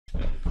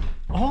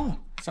Oh,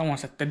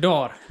 someone's at the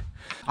door.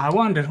 I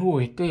wonder who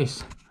it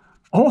is.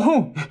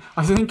 Oh,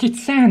 I think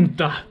it's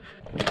Santa.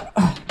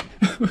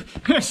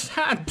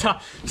 Santa!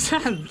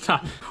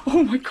 Santa!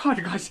 Oh my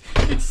god, guys!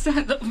 It's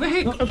Santa!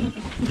 Wait!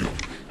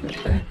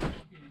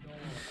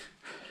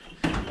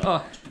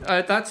 Oh,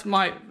 that's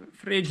my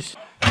fridge.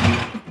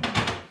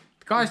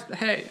 Guys,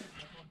 hey.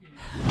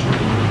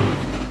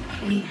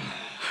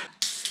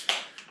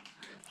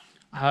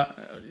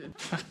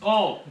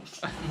 Oh,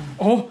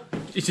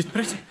 is it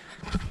present?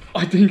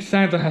 I think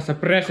Santa has a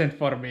present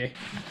for me.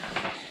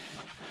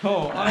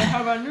 Oh, I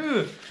have a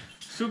new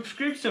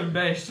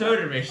subscription-based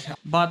service.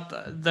 But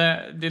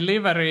the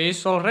delivery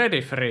is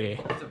already free.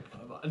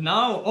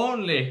 Now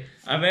only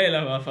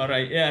available for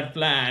a year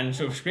plan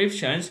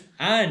subscriptions,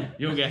 and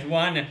you get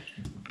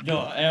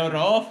 €1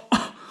 off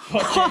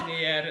for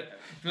 10-year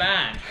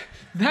plan.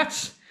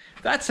 That's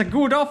a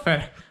good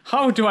offer.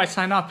 How do I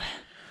sign up?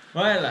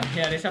 Well,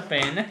 here is a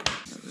pen.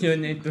 You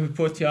need to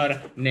put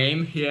your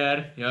name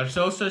here, your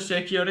social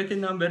security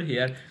number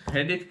here,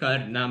 credit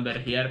card number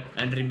here,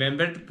 and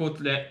remember to put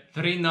the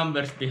 3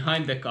 numbers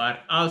behind the card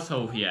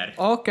also here.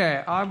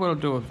 Okay, I will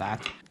do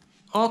that.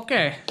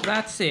 Okay,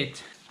 that's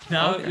it.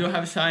 Now Okay. you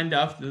have signed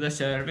up to the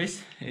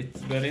service.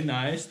 It's very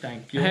nice,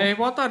 thank you. Hey,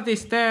 what are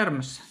these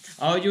terms?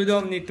 Oh, you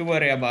don't need to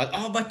worry about.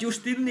 Oh, but you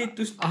still need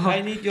to.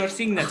 I need your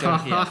signature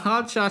here.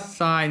 I'll just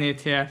sign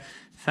it here.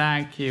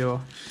 Thank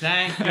you.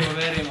 Thank you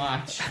very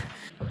much.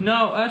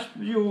 Now, as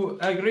you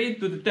agreed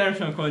to the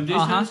terms and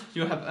conditions,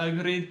 you have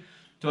agreed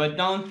to a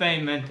down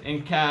payment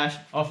in cash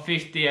of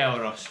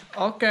 €50.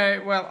 Okay,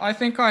 well, I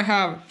think I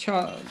have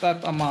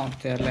that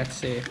amount there. Let's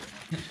see.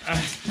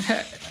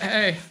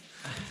 Hey,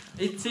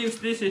 It seems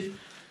this is.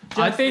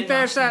 I think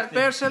there's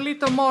a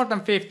little more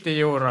than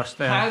 €50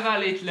 there. Have a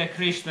little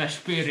Christmas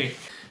spirit.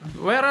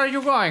 Where are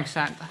you going,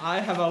 Santa? I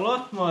have a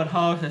lot more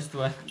houses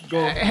to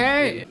go.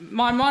 Hey,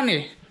 my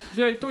money.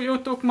 You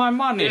took my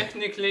money.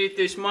 Technically, it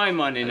is my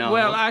money now.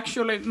 Well,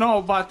 actually,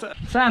 no, but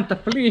Santa,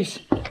 please.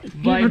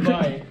 bye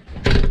bye.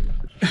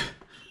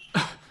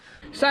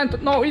 Santa,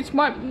 no, it's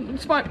my.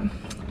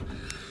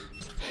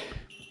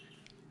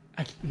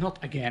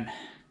 Not again.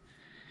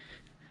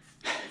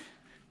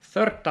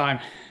 Third time,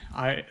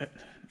 I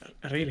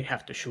really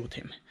have to shoot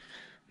him.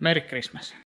 Merry Christmas.